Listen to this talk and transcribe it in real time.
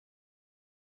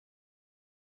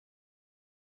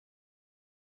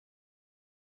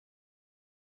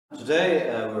Today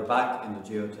we're back in the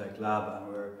Geotech lab and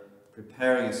we're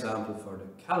preparing a sample for the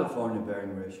California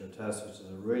bearing ratio test, which is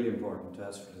a really important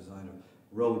test for design of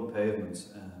road pavements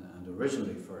and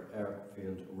originally for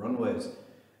airfield runways.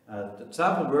 The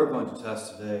sample we're going to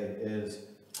test today is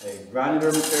a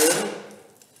granular material.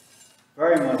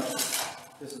 Very much,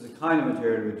 this is the kind of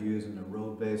material we'd use in a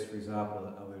road base, for example,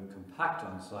 and we would compact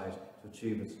on site to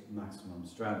achieve its maximum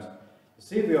strength.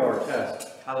 The CBR test,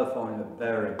 California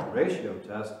bearing ratio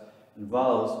test,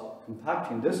 involves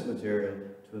compacting this material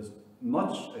to as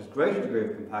great a degree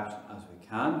of compaction as we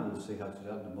can. We'll see how to do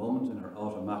that in a moment in our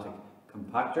automatic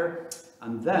compactor,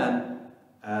 and then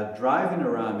driving a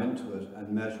ram into it and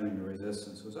measuring the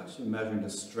resistance. So it's actually measuring the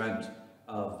strength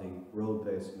of the road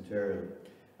based material.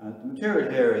 The material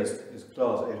here is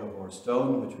clause 804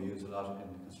 stone, which we use a lot in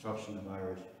the construction of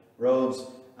Irish roads,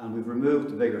 and we've removed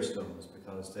the bigger stones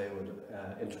because they would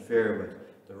interfere with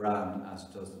the ram as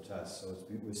it does the test. So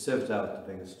we've sieved out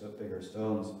the bigger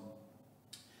stones.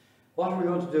 What are we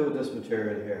going to do with this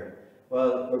material here?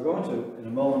 Well, we're going to, in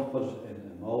a moment, put it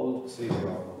in a mould, CBR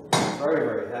mould. It's very,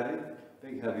 very heavy,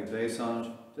 big heavy base on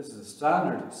it. This is a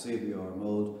standard CBR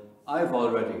mould. I've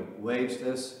already weighed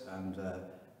this, and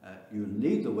you'll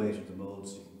need the weight of the mould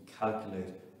so you can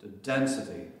calculate the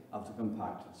density of the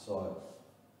compacted soil.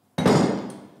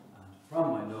 And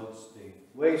from my notes, the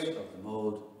weight of the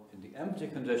mould in the empty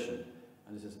condition,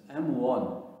 and this is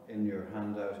M1 in your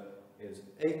handout, is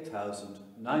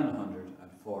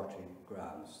 8,940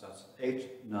 grams. That's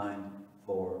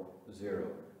 8940,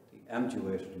 the empty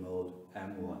weight of the mould,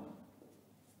 M1.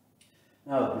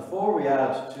 Now, before we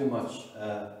add too much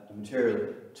the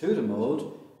material to the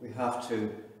mould, we have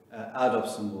to add up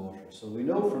some water. So we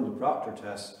know from the Proctor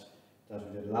test that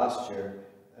we did last year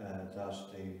that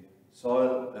the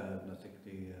soil, the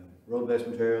road-based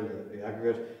material, the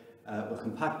aggregate, will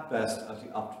compact best at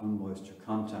the optimum moisture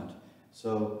content.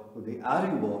 So we'll be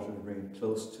adding water to bring it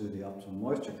close to the optimum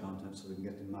moisture content so we can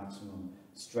get the maximum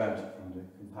strength from the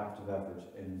compactive effort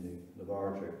in the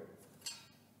laboratory.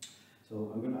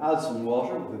 So I'm going to add some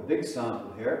water with a big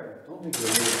sample here. I don't think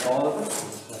we'll need all of it.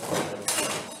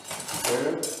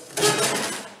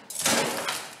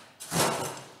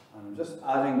 And I'm just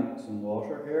adding some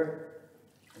water here.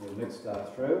 We'll mix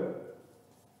that through.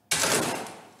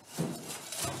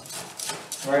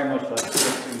 Very much like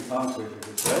mixing concrete, you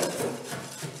could say.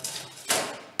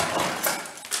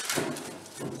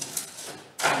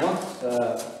 Once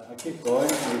I keep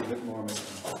going, I need a bit more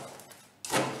mixing.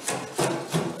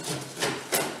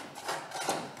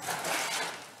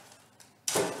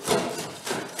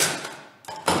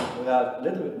 We'll add a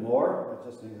little bit more. It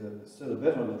just needs still a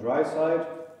bit on the dry side.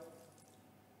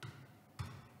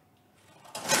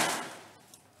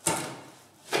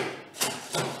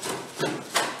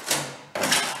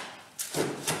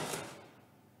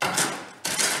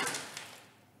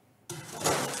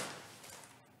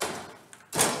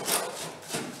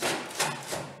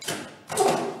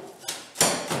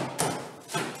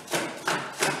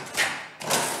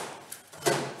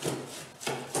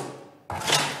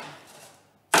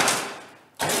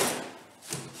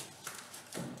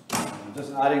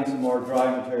 Just adding some more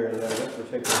dry material there. This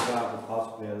particular sample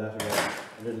possibly I let it get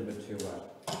a little bit too wet.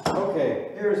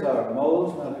 Okay, here's our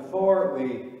mould. Now before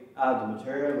we add the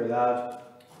material, we'll add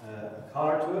a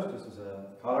collar to it. This is a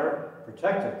collar,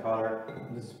 protective collar,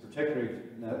 and this is particularly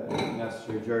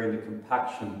necessary during the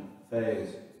compaction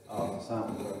phase of the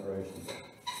sample preparation.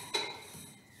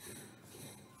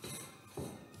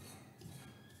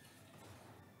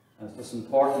 And it's just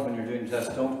important when you're doing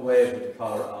tests, don't weigh it with the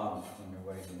collar on when you're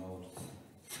weighing the mould.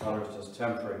 The collar is just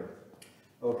temporary.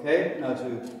 Okay, now to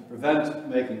prevent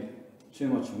making too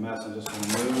much of a mess, I'm just going to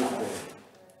move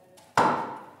the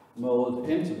mould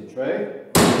into the tray.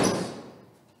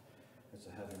 It's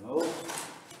a heavy mould.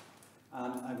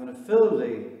 And I'm going to fill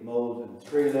the mould in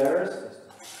 3 layers.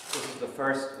 This is the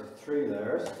first of 3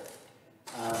 layers.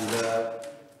 And the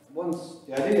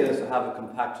idea is to have it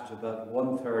compacted to about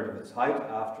 1/3 of its height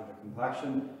after the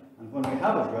compaction. And when we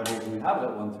have it ready, when we have it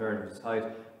at 1/3 of its height,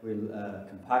 we'll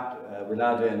we'll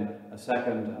add in a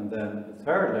second and then a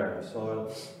 3rd layer of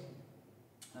soil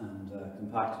and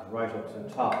compact it right up to the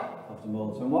top of the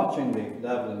mould. So I'm watching the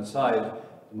level inside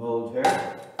the mould here.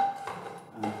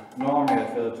 And normally I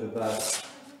fill it to about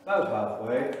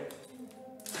halfway.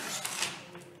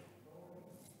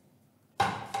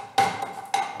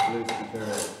 Loose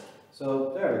material.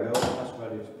 So there we go, that's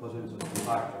ready to put into the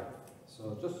compactor. So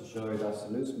just to show you, that's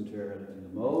the loose material in the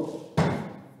mould.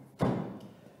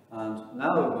 And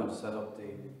now we're going to set up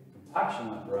the compaction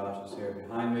apparatus here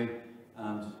behind me,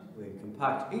 and we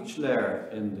compact each layer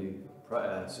in the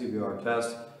CBR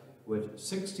test with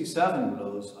 67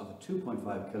 blows of a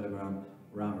 2.5 kilogram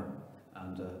rammer,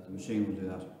 and the machine will do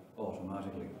that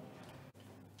automatically.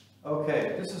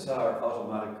 Okay, this is our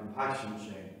automatic compaction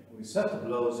machine. We set the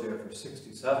blows here for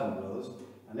 67 blows,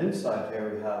 and inside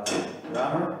here we have the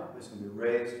rammer, which can be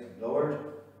raised and lowered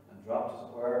and dropped, as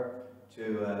it were,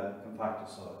 to compact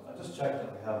the soil. I'll just check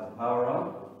that we have the power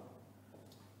on.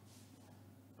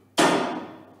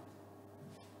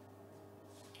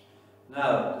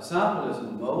 Now, the sample is in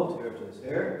the mould, here it is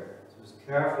here, so just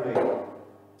carefully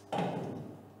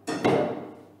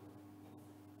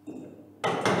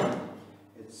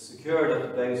it's secured at the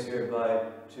base here by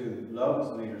two lugs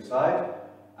on either side,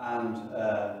 and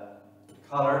the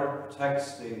collar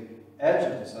protects the edge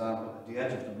of the sample, the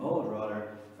edge of the mould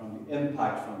rather, from the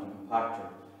impact from the compactor.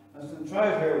 I'm going to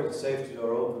try it here with the safety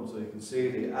door open so you can see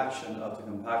the action of the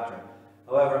compactor.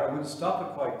 However, I'm going to stop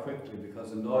it quite quickly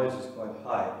because the noise is quite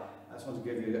high. I just want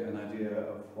to give you an idea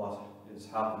of what is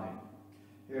happening.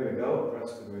 Here we go,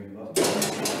 press the green button.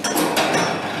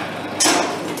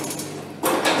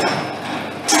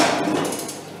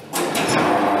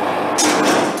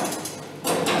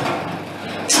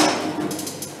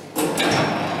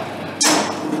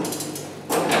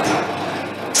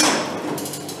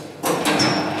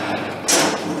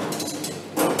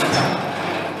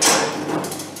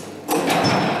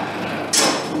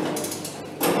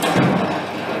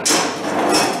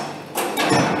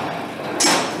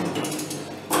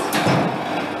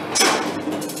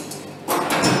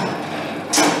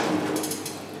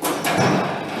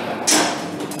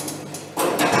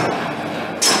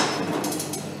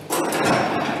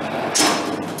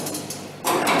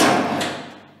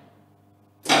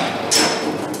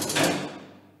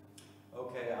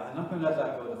 Let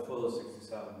that go to full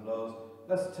 67 blows.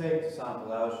 Let's take the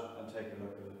sample out and take a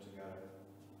look at it together.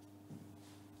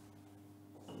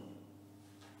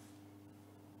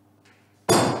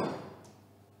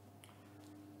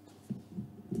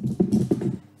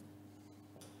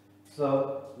 So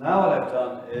now what I've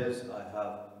done is I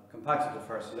have compacted the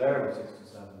first layer with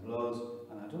 67 blows,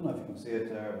 and I don't know if you can see it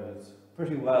there, but it's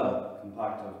pretty well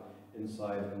compacted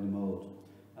inside in the mould.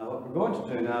 Now what we're going to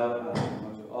do now, I'm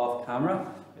going to off camera,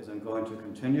 is I'm going to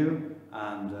continue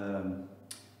and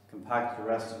compact the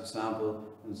rest of the sample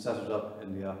and set it up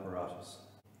in the apparatus.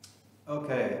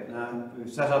 Okay, now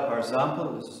we've set up our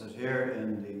sample. This is it here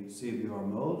in the CBR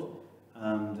mould,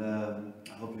 and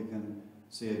I hope you can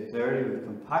see it clearly. We've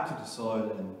compacted the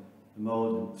soil in the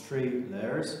mould in 3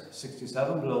 layers,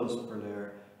 67 blows per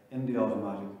layer in the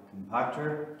automatic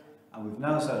compactor, and we've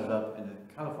now set it up in a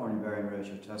California bearing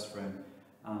ratio test frame.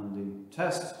 And the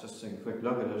test, just to take a quick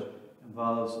look at it,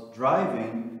 involves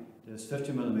driving this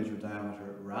 50mm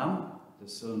diameter ram,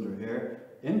 this cylinder here,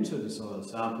 into the soil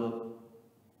sample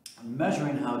and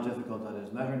measuring how difficult that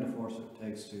is, measuring the force it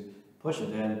takes to push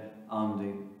it in on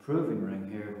the proving ring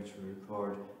here, which we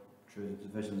record through the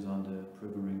divisions on the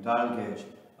proving ring dial gauge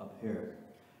up here.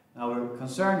 Now we're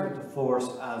concerned with the force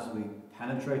as we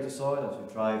penetrate the soil, as we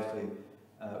drive the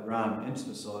ram into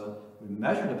the soil. We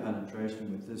measure the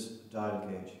penetration with this dial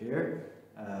gauge here,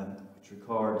 which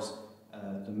records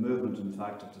the movement, in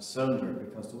fact, of the cylinder,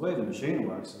 because the way the machine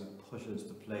works is it pushes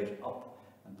the plate up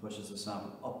and pushes the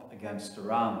sample up against the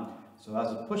ram. So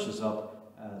as it pushes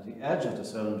up, the edge of the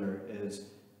cylinder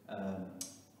is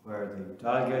where the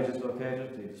dial gauge is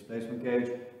located, the displacement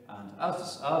gauge, and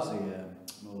as the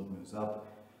mould moves up,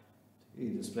 the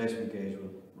displacement gauge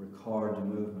will record the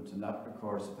movement, and that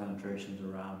records the penetration of the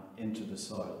ram into the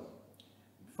soil.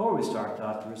 Before we start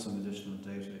that, there is some additional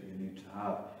data that you need to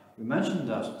have. We mentioned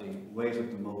that the weight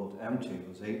of the mould empty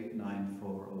was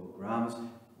 8940 grams.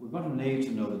 We're going to need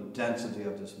to know the density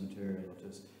of this material, of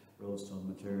this roadstone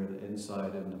material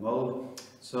inside in the mould.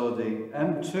 So the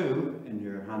M2 in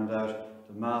your handout,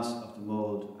 the mass of the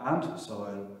mould and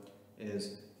soil,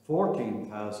 is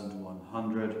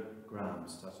 14,100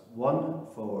 grams. That's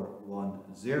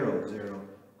 14100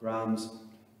 grams.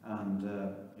 And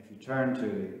if you turn to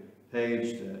the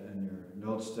page in your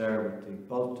notes there with the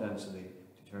bulk density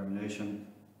determination,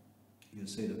 you'll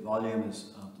see the volume of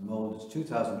the mould is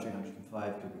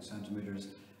 2,305 cubic centimeters,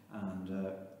 and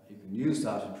you can use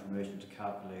that information to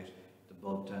calculate the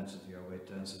bulk density or weight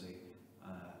density,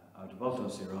 or the bulk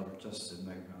density rather, just in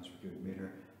megagrams per cubic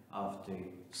meter of the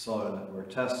soil that we're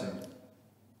testing.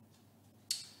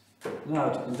 Now,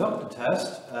 to conduct the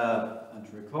test and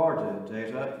to record the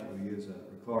data, we use a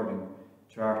recording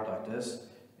chart like this.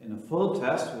 In a full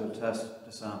test, we will test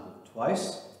the sample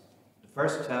twice. The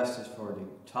first test is for the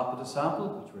top of the sample,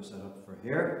 which we're set up for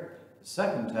here. The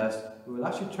second test, we will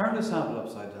actually turn the sample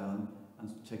upside down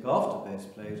and take off the base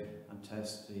plate and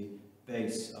test the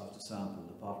base of the sample,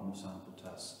 the bottom of sample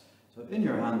test. So in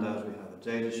your handout we have a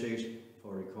data sheet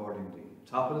for recording the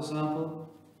top of the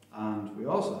sample, and we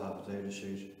also have a data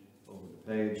sheet over the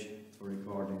page for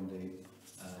recording the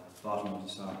bottom of the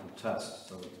sample test.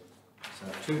 So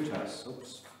it's two tests.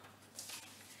 Oops.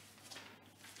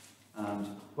 And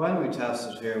when we test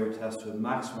it here, we test with a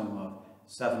maximum of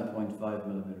 7.5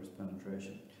 millimeters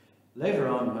penetration. Later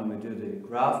on, when we do the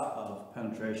graph of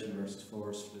penetration versus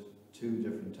force for the two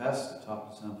different tests, the top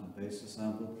of the sample and base of the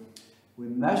sample, we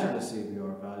measure the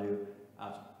CBR value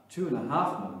at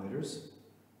 2.5 millimeters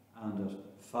and at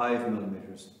 5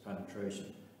 millimeters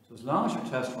penetration. So as long as your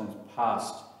test runs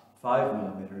past 5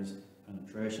 millimeters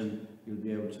penetration, you'll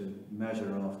be able to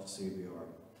measure off the CBR.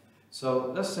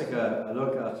 So let's take a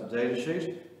look at the data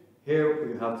sheet. Here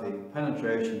we have the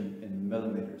penetration in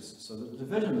millimeters. So the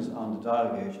divisions on the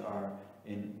dial gauge are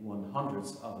in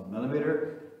 1/100ths of a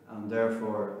millimeter, and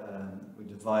therefore we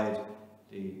divide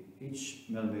each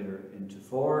millimeter into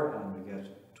 4, and we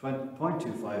get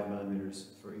 0.25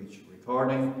 millimeters for each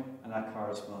recording, and that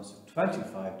corresponds to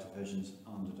 25 divisions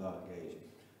on the dial gauge.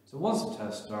 So once the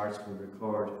test starts, we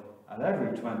record at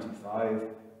every 25,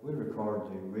 we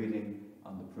record the reading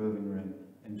on the proving ring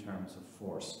in terms of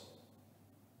force.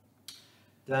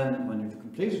 Then when you've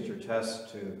completed your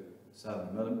test to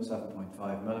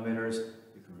 7.5 millimeters,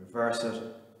 you can reverse it,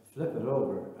 flip it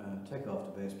over, and take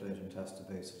off the base plate and test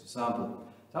the base of the sample.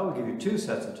 That will give you two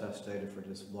sets of test data for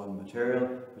this one material,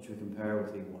 which we compare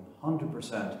with the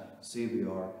 100%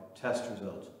 CBR test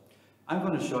result. I'm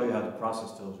going to show you how to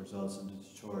process those results in the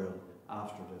tutorial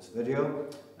after this video.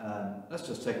 Let's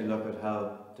just take a look at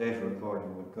how data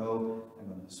recording would go. I'm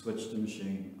going to switch the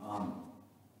machine on.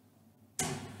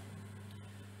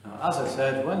 Now, as I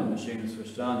said, when the machine is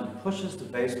switched on, it pushes the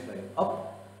base plate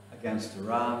up against the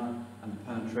ram, and the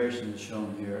penetration is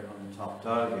shown here on the top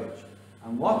dial gauge.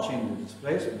 I'm watching the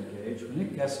displacement gauge. When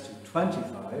it gets to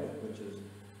 25, which is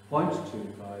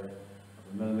 0.25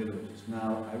 of a millimeter, which is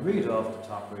now, I read off the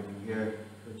top reading here,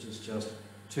 which is just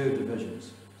 2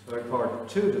 divisions. So I record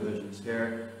 2 divisions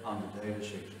here on the data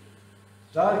sheet.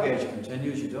 The dial gauge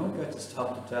continues. You don't get to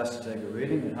stop the test to take a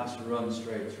reading. It has to run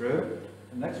straight through.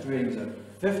 The next reading is at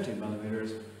 50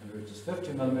 millimeters, and it reaches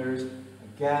 50 millimeters.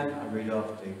 Again, I read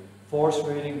off the force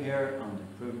reading here on the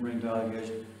proving ring dial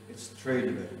gauge. It's 3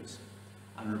 divisions.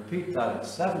 And repeat that at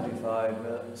 75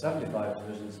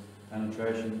 divisions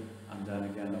penetration, and then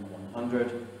again at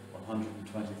 100,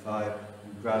 125,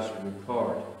 and gradually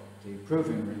record the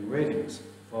proving ring readings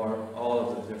for all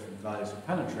of the different values of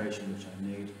penetration which I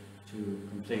need to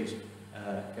complete,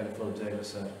 get a full data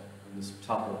set on this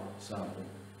top of sample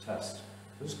test.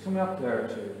 So just coming up there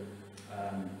to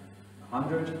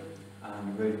 100, and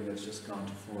the reading has just gone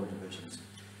to 4 divisions.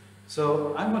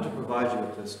 So I'm going to provide you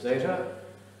with this data.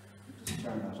 Just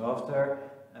turn that off there.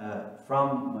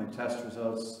 From my test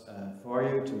results for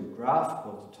you to graph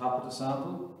both the top of the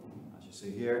sample, as you see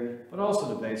here, but also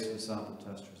the base of the sample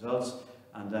test results,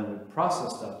 and then we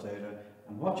process that data,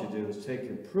 and what you do is take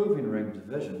your proving ring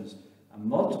divisions and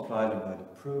multiply them by the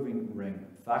proving ring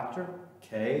factor,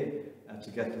 K, to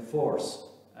get the force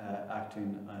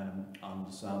acting on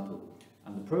the sample.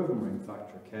 And the proving ring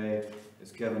factor, K,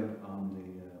 is given on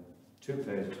the 2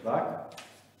 pages back.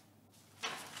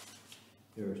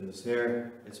 Here it is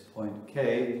here. Its point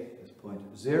K is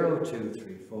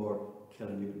 0.0234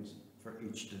 kilonewtons for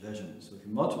each division. So we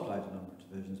can multiply the number of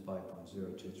divisions by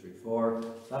 0.0234.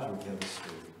 That will give us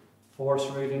the force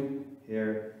reading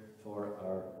here for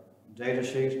our data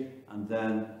sheet, and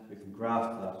then we can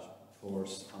graph that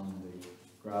force on the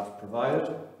graph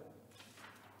provided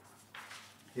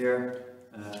here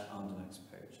on the next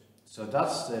page. So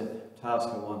that's the task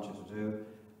I want you to do.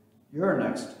 Your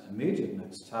immediate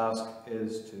next task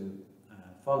is to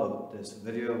follow this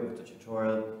video with the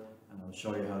tutorial, and I'll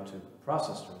show you how to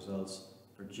process the results,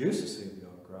 produce a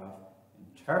CBR graph,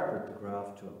 interpret the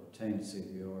graph to obtain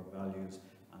CBR values,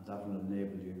 and that will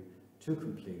enable you to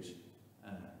complete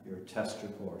your test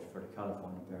report for the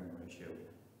California bearing ratio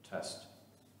test.